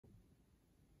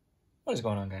What is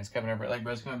going on, guys? Kevin over at Leg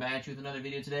Bros coming back at you with another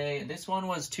video today. This one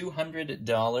was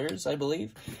 $200, I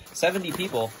believe. 70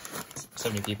 minifigs,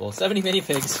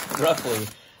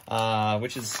 roughly,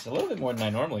 which is a little bit more than I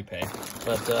normally pay.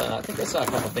 But I think I saw a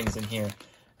couple things in here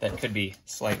that could be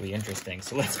slightly interesting.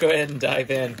 So let's go ahead and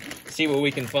dive in, see what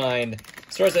we can find.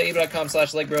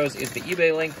 Stores.ebay.com/legbros is the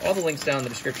eBay link. All the links down in the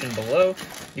description below.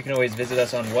 You can always visit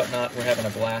us on Whatnot. We're having a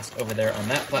blast over there on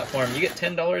that platform. You get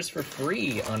 $10 for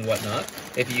free on Whatnot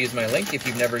if you use my link, if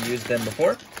you've never used them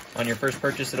before. On your first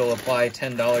purchase, it'll apply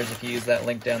 $10 if you use that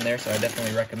link down there, so I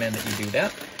definitely recommend that you do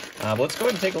that. But let's go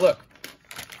ahead and take a look.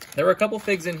 There were a couple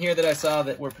figs in here that I saw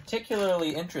that were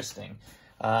particularly interesting.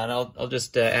 And I'll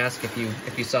just ask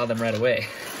if you saw them right away.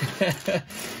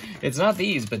 It's not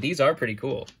these, but these are pretty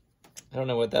cool. I don't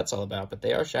know what that's all about, but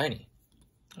they are shiny.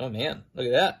 Oh man, look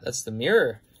at that. That's the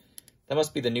mirror. That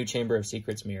must be the new Chamber of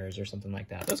Secrets mirrors or something like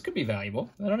that. Those could be valuable.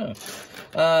 I don't know.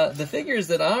 The figures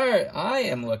that I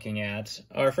am looking at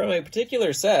are from a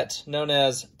particular set known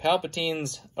as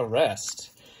Palpatine's Arrest.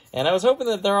 And I was hoping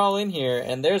that they're all in here,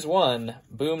 and there's one.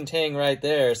 Boom Ting right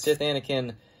there. Sith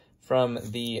Anakin from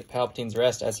the Palpatine's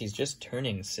Arrest as he's just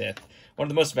turning Sith. One of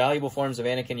the most valuable forms of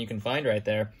Anakin you can find right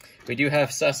there. We do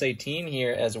have Sus 18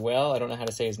 here as well. I don't know how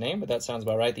to say his name, but that sounds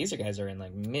about right. These guys are in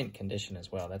like mint condition as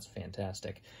well. That's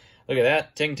fantastic. Look at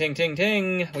that. Ting, ting, ting,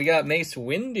 ting. We got Mace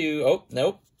Windu. Oh,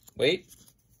 nope. Wait.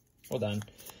 Hold on.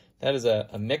 That is a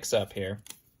mix-up here.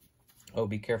 Oh,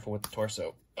 be careful with the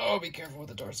torso. Oh, be careful with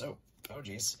the torso. Oh,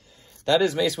 jeez. That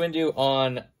is Mace Windu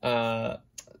on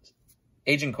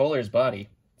Agent Kohler's body.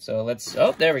 So let's,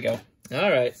 oh, there we go. All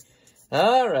right.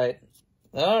 All right.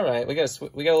 All right. We got a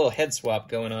little head swap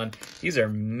going on. These are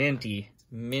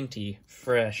minty,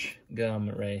 fresh gum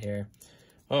right here.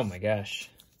 Oh my gosh.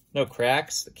 No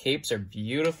cracks. The capes are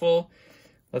beautiful.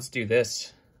 Let's do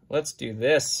this. Let's do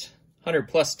this.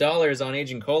 $100+ on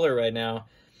Agent Kohler right now.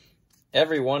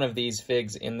 Every one of these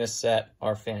figs in this set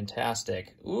are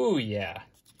fantastic. Ooh, yeah.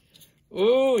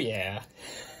 Ooh, yeah.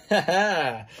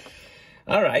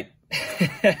 All right.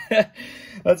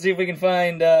 Let's see if we can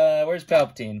find, where's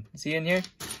Palpatine? Is he in here?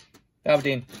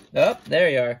 Palpatine. Oh, there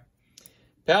you are.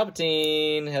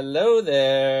 Palpatine, hello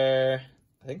there.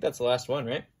 I think that's the last one,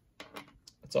 right?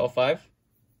 That's all five?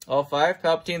 All five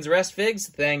Palpatine's Arrest figs.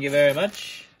 Thank you very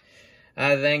much.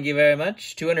 Thank you very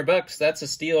much. $200. That's a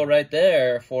steal right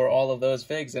there for all of those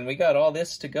figs. And we got all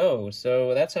this to go.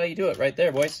 So that's how you do it right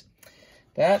there, boys.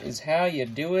 That is how you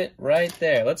do it right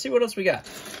there. Let's see what else we got.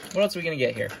 What else are we going to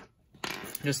get here?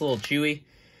 Just a little Chewie.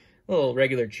 A little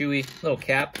regular Chewie. Little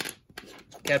Cap.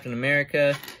 Captain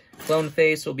America. Clone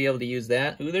face. We'll be able to use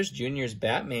that. Ooh, there's Junior's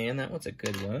Batman. That one's a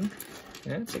good one.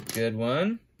 That's a good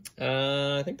one.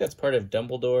 I think that's part of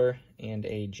Dumbledore and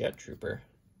a Jet Trooper.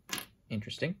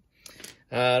 Interesting.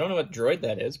 I don't know what droid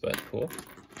that is, but cool.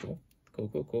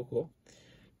 Cool.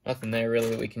 Nothing there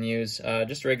really that we can use.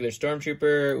 Just a regular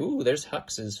Stormtrooper. Ooh, there's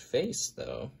Hux's face,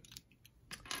 though.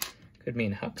 Could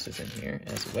mean Hux is in here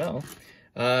as well.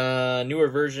 Newer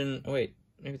version. Oh, wait.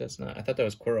 Maybe that's not. I thought that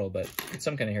was Quirrell, but it's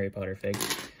some kind of Harry Potter fig.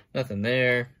 Nothing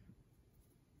there.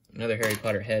 Another Harry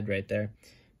Potter head right there.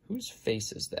 Whose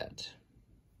face is that?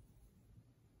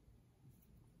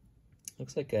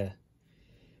 Looks like a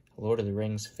Lord of the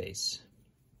Rings face,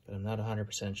 but I'm not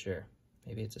 100% sure.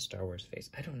 Maybe it's a Star Wars face.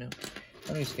 I don't know. I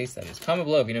don't know whose face that is. Comment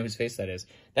below if you know whose face that is.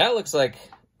 That looks like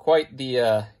quite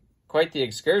the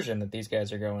excursion that these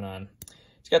guys are going on.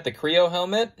 He's got the Creo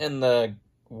helmet and the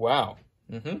wow.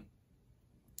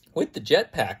 With the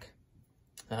jetpack.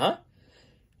 All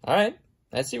right.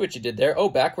 I see what you did there. Oh,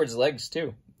 backwards legs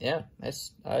too. Yeah,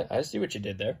 I see what you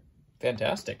did there.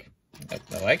 Fantastic. I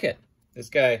like it. This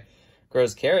guy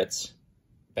grows carrots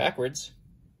backwards,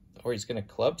 or he's gonna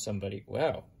club somebody.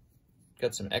 Wow.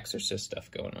 Got some Exorcist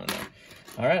stuff going on there.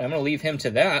 All right, I'm going to leave him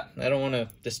to that. I don't want to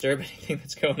disturb anything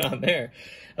that's going on there.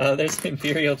 There's an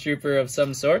Imperial Trooper of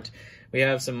some sort. We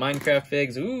have some Minecraft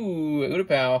figs. Ooh,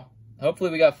 Utapau. Hopefully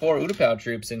we got 4 Utapau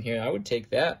troops in here. I would take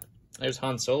that. There's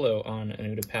Han Solo on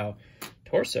an Utapau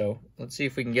torso. Let's see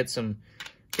if we can get some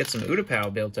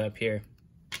Utapau built up here.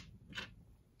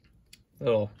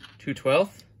 Little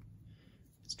 212th.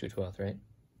 It's 212th, right?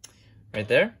 Right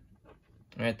there.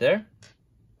 Right there.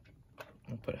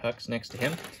 I'll put Hux next to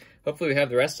him. Hopefully we have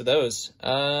the rest of those.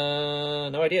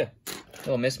 No idea. A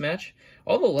little mismatch.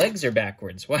 All the legs are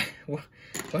backwards. Why are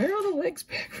all the legs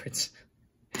backwards?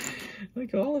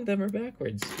 Like, all of them are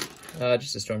backwards.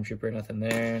 Just a Stormtrooper. Nothing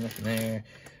there. Nothing there.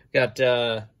 Got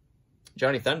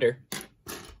Johnny Thunder.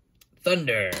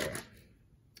 Thunder.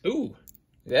 Ooh.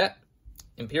 Look at that.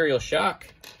 Imperial Shock.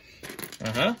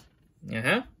 Do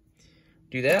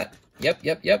that.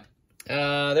 Yep.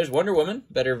 There's Wonder Woman,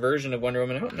 better version of Wonder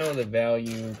Woman. I don't know the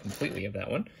value completely of that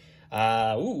one.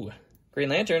 Ooh, Green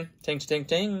Lantern. Ting, ting,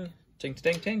 ting. Ting,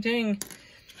 ting, ting, ting.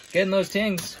 Getting those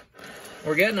tings.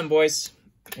 We're getting them, boys.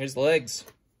 Here's the legs.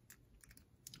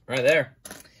 Right there.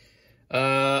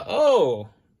 Oh,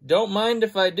 don't mind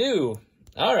if I do.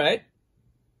 All right.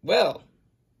 Well,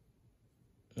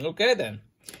 okay then.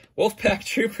 Wolfpack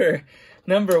Trooper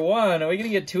 #1. Are we going to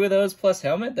get 2 of those plus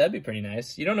helmet? That'd be pretty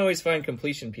nice. You don't always find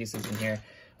completion pieces in here,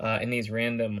 in these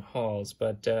random hauls,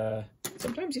 but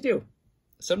sometimes you do.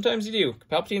 Sometimes you do.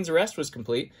 Palpatine's arrest was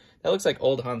complete. That looks like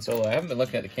old Han Solo. I haven't been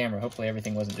looking at the camera. Hopefully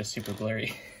everything wasn't just super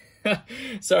blurry.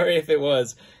 Sorry if it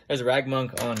was. There's a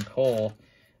Ragmonk on Cole.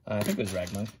 I think it was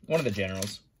Ragmonk. One of the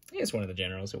generals. Yeah, it's one of the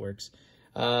generals. It works.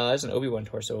 There's an Obi-Wan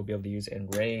torso we'll be able to use,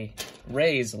 and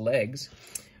Rey's legs.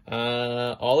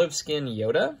 Olive skin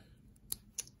Yoda.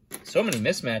 So many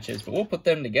mismatches, but we'll put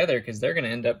them together because they're going to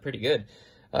end up pretty good.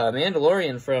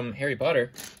 Mandalorian from Harry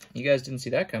Potter. You guys didn't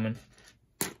see that coming.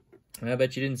 I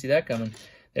bet you didn't see that coming.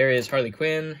 There is Harley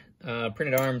Quinn.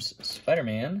 Printed Arms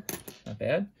Spider-Man. Not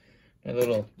bad. A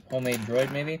little homemade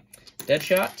droid, maybe.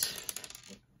 Deadshot.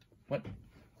 What?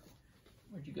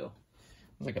 Where'd you go?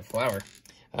 Looks like a flower.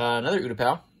 Another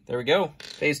Utapau. There we go.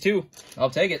 Phase 2.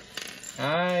 I'll take it.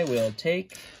 I will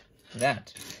take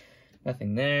that.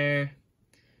 Nothing there.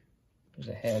 There's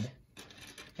a head.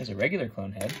 There's a regular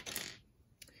clone head.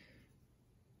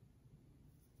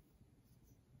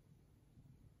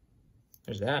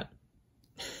 There's that.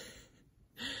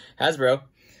 Hasbro.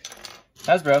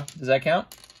 Hasbro. Does that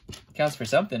count? Counts for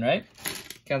something, right?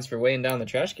 Counts for weighing down the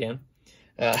trash can.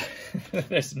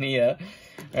 There's Nia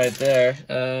right there.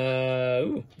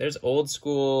 Ooh, there's old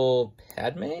school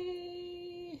Padme.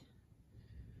 I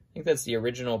think that's the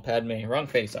original Padme. Wrong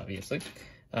face, obviously.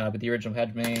 But the original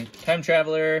Padme. Time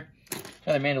Traveler.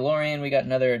 Another Mandalorian. We got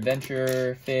another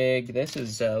Adventure fig. This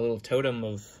is a little totem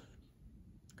of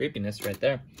creepiness right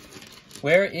there.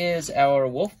 Where is our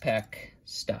Wolfpack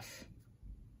stuff?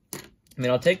 I mean,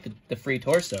 I'll take the free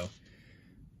torso.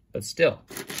 But still.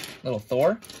 Little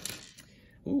Thor.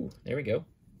 Ooh, there we go.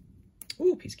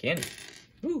 Ooh, piece of candy.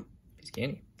 Ooh, piece of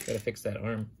candy. Gotta fix that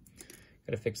arm.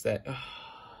 Gotta fix that. Oh.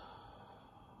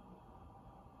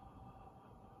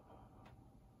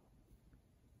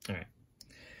 All right.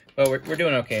 Well, we're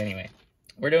doing okay anyway.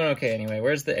 We're doing okay anyway.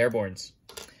 Where's the Airborns?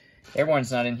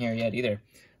 Airborne's not in here yet either.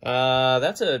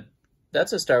 That's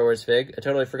a Star Wars fig. I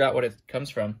totally forgot what it comes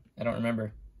from. I don't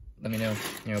remember. Let me know.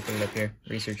 Here, I'll put it up here.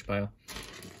 Research pile.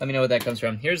 Let me know what that comes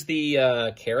from. Here's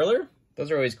the Caroler. Those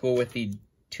are always cool with the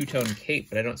two-tone cape,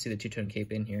 but I don't see the two-tone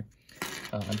cape in here,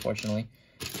 unfortunately.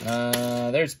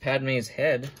 There's Padme's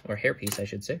head, or hairpiece, I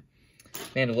should say.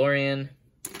 Mandalorian.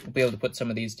 We'll be able to put some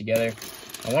of these together.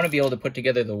 I want to be able to put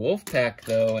together the Wolfpack,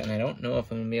 though, and I don't know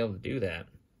if I'm going to be able to do that.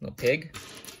 Little pig.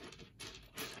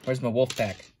 Where's my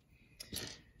Wolfpack?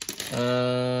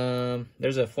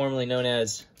 There's a formerly known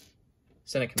as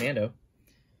Senate Commando.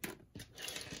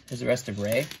 There's the rest of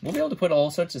Rey. We'll be able to put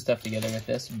all sorts of stuff together with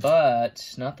this,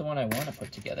 but not the one I want to put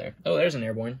together. Oh, there's an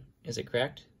Airborne. Is it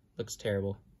cracked? Looks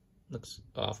terrible. Looks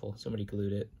awful. Somebody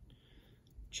glued it.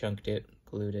 Chunked it.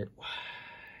 Glued it. Why?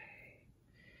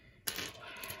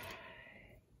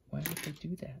 Why would they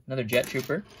do that? Another Jet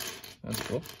Trooper. That's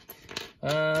cool.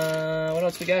 What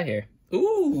else we got here?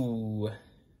 Ooh!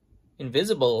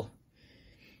 Invisible.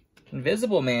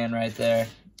 Invisible Man right there.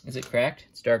 Is it cracked?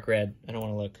 It's dark red. I don't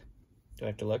want to look. Do I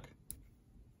have to look?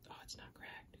 Oh, it's not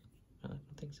cracked. I don't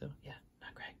think so. Yeah,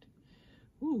 not cracked.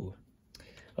 Ooh.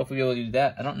 Hopefully we'll be able to do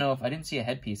that. I don't know if... I didn't see a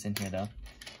headpiece in here, though,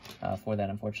 for that,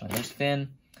 unfortunately. There's Finn.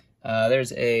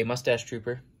 There's a Mustache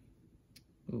Trooper.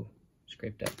 Ooh,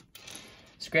 scraped up.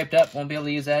 Scraped up. Won't be able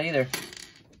to use that either.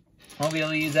 Won't be able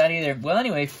to use that either. Well,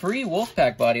 anyway, free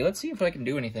Wolfpack body. Let's see if I can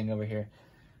do anything over here.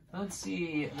 Let's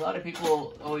see. A lot of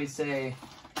people always say,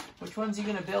 which one's he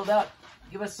going to build up?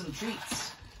 Give us some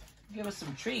treats. Give us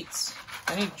some treats.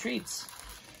 I need treats.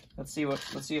 Let's see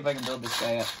if I can build this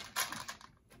guy up.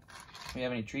 Do we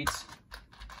have any treats?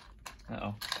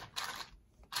 Uh-oh.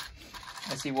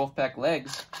 I see Wolfpack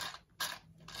legs.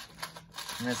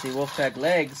 And I see Wolfpack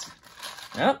legs.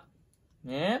 Yep.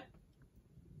 Yep.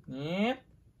 Yep.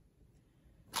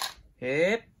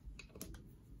 Yep.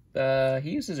 He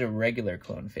uses a regular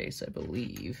clone face, I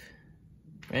believe.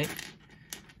 Right?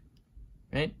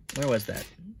 Right? Where was that?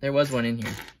 There was one in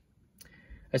here.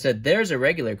 I said, there's a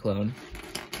regular clone.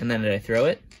 And then did I throw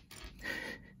it?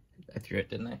 I threw it,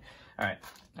 didn't I? Alright.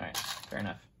 Alright. Fair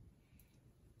enough.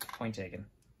 Point taken.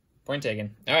 Point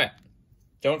taken. Alright.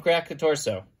 Don't crack the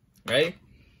torso. Ready?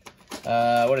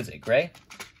 What is it? Gray?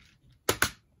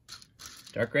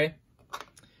 Dark gray?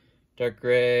 Dark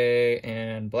gray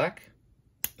and black?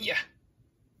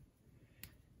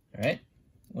 right?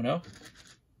 Uno.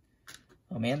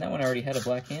 Oh man, that one already had a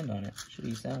black hand on it. Should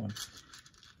use that one.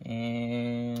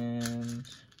 And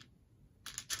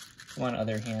come on,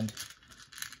 other hand.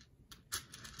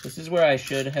 This is where I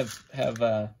should have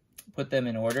put them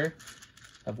in order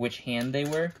of which hand they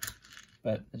were,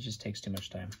 but it just takes too much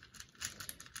time.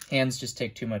 Hands just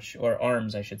take too much, or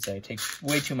arms, I should say, takes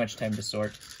way too much time to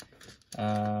sort.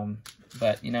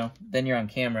 But, you know, then you're on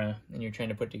camera and you're trying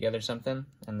to put together something,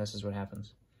 and this is what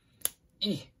happens.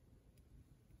 Eeh.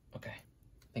 Okay,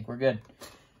 I think we're good.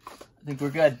 I think we're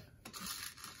good.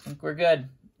 I think we're good.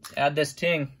 Let's add this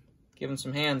Ting. Give him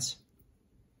some hands.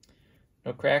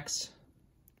 No cracks.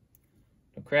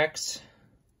 No cracks.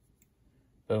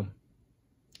 Boom.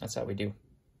 That's how we do.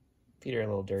 Feet are a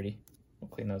little dirty. We'll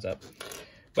clean those up.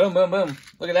 Boom, boom, boom.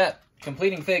 Look at that.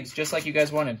 Completing figs, just like you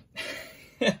guys wanted.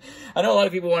 I know a lot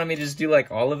of people wanted me to just do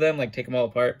like all of them, like take them all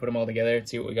apart, put them all together, and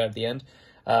see what we got at the end.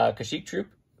 Kashyyyk Troop,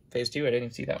 phase 2. I didn't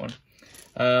even see that one.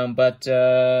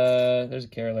 There's a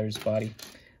Caroler's body.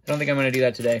 I don't think I'm going to do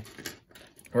that today.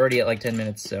 We're already at like 10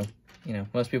 minutes, so, you know,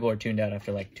 most people are tuned out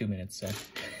after like 2 minutes, so.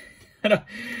 I don't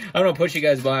want to push you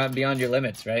guys beyond your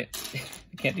limits, right?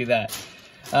 You can't do that.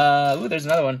 Ooh, there's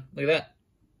another one. Look at that.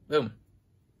 Boom.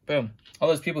 Boom. All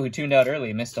those people who tuned out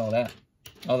early missed all that.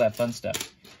 All that fun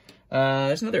stuff.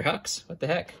 There's another Hux. What the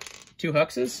heck? 2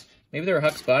 Huxes? Maybe there were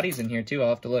Hux bodies in here too. I'll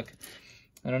have to look.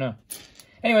 I don't know.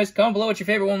 Anyways, comment below what your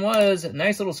favorite one was.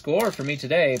 Nice little score for me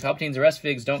today. Palpatine's arrest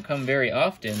figs don't come very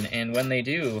often, and when they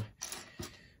do,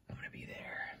 I'm going to be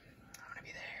there. I'm going to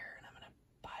be there, and I'm going to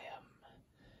buy them.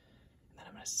 And then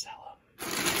I'm going to sell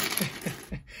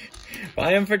them.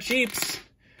 Buy them for cheaps.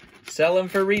 Sell them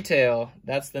for retail.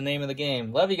 That's the name of the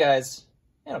game. Love you guys,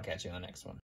 and I'll catch you on the next one.